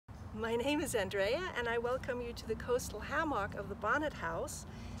My name is Andrea and I welcome you to the coastal hammock of the Bonnet house.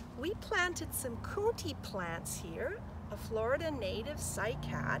 We planted some Coontie plants here, a Florida native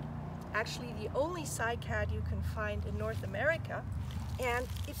cycad, actually the only cycad you can find in North America. And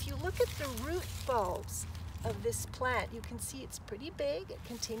if you look at the root bulbs of this plant, you can see it's pretty big. It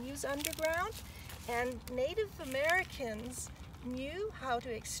continues underground, and Native Americans knew how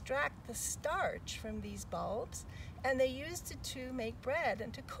to extract the starch from these bulbs, and they used it to make bread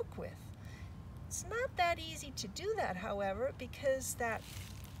and to cook with. It's not that easy to do that, however, because that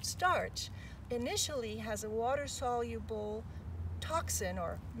starch initially has a water-soluble toxin,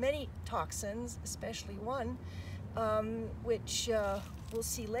 or many toxins, especially one, which we'll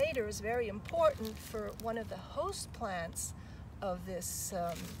see later is very important for one of the host plants of this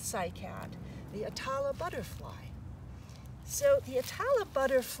cycad, the Atala butterfly. So the Atala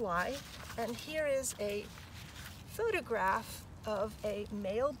butterfly, and here is a photograph of a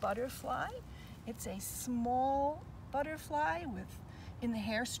male butterfly. It's a small butterfly in the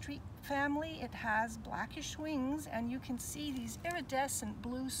hair streak family. It has blackish wings, and you can see these iridescent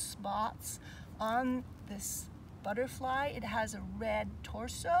blue spots on this butterfly. It has a red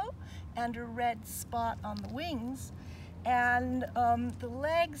torso and a red spot on the wings, and the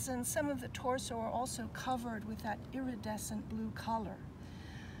legs and some of the torso are also covered with that iridescent blue color.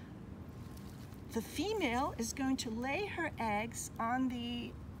 The female is going to lay her eggs on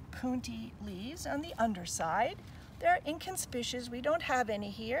the Coontie leaves on the underside. They're inconspicuous. We don't have any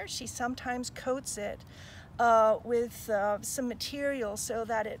here. She sometimes coats it with some material so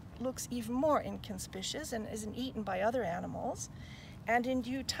that it looks even more inconspicuous and isn't eaten by other animals. And in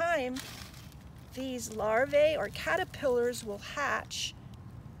due time, these larvae or caterpillars will hatch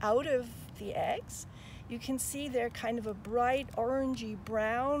out of the eggs. You can see they're kind of a bright orangey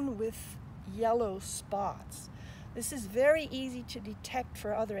brown with yellow spots. This is very easy to detect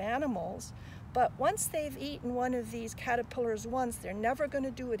for other animals, but once they've eaten one of these caterpillars once, they're never going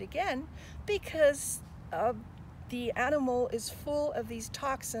to do it again, because the animal is full of these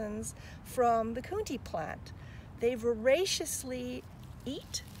toxins from the Coontie plant. They voraciously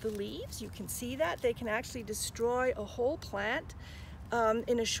eat the leaves. You can see that. They can actually destroy a whole plant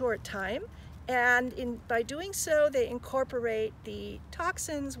in a short time. And by doing so, they incorporate the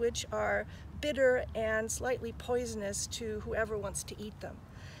toxins, which are bitter and slightly poisonous to whoever wants to eat them.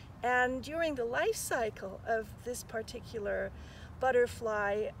 And during the life cycle of this particular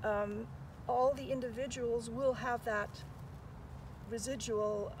butterfly, all the individuals will have that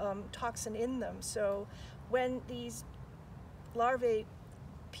residual toxin in them. So when these larvae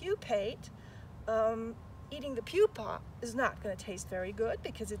pupate, eating the pupa is not going to taste very good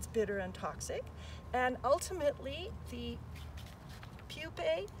because it's bitter and toxic. And ultimately, the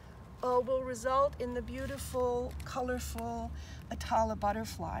pupae will result in the beautiful, colorful Atala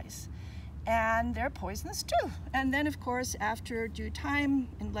butterflies. And they're poisonous too. And then, of course, after due time,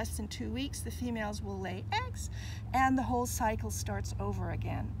 in less than 2 weeks, the females will lay eggs, and the whole cycle starts over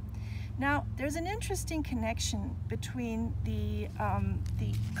again. Now, there's an interesting connection between the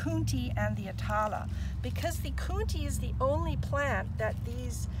Coontie and the Atala, because the Coontie is the only plant that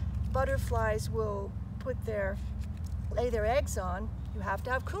these butterflies will lay their eggs on. You have to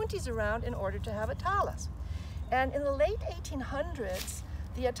have Coonties around in order to have Atalas. And in the late 1800s,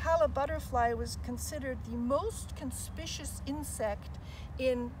 the Atala butterfly was considered the most conspicuous insect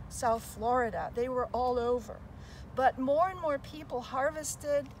in South Florida. They were all over. But more and more people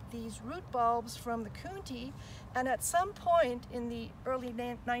harvested these root bulbs from the Coontie, and at some point in the early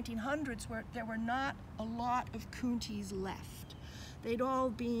 1900s, where there were not a lot of Coonties left. They'd all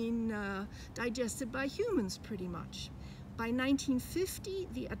been digested by humans pretty much. By 1950,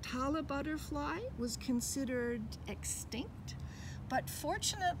 the Atala butterfly was considered extinct. But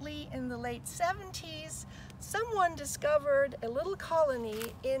fortunately, in the late 70s, someone discovered a little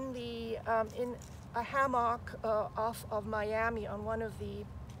colony in a hammock off of Miami on one of the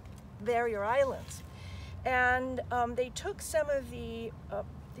barrier islands, and they took some of the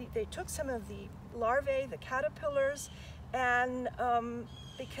larvae, the caterpillars, and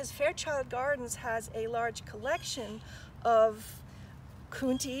because Fairchild Gardens has a large collection of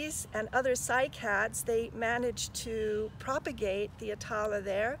Coonties and other cycads, they managed to propagate the Atala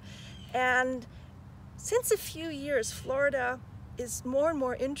there. And since a few years, Florida is more and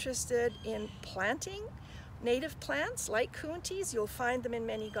more interested in planting native plants like Coonties. You'll find them in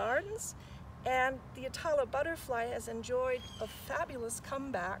many gardens. And the Atala butterfly has enjoyed a fabulous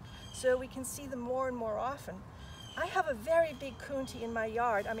comeback, so we can see them more and more often. I have a very big Coontie in my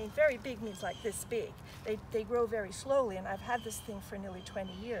yard. I mean, very big means like this big. They grow very slowly, and I've had this thing for nearly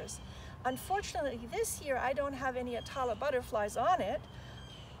 20 years. Unfortunately, this year I don't have any Atala butterflies on it,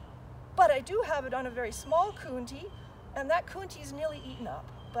 do have it on a very small Coontie, and that Coontie is nearly eaten up.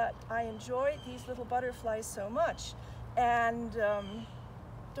 But I enjoy these little butterflies so much, and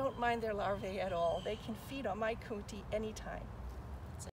don't mind their larvae at all. They can feed on my Coontie anytime.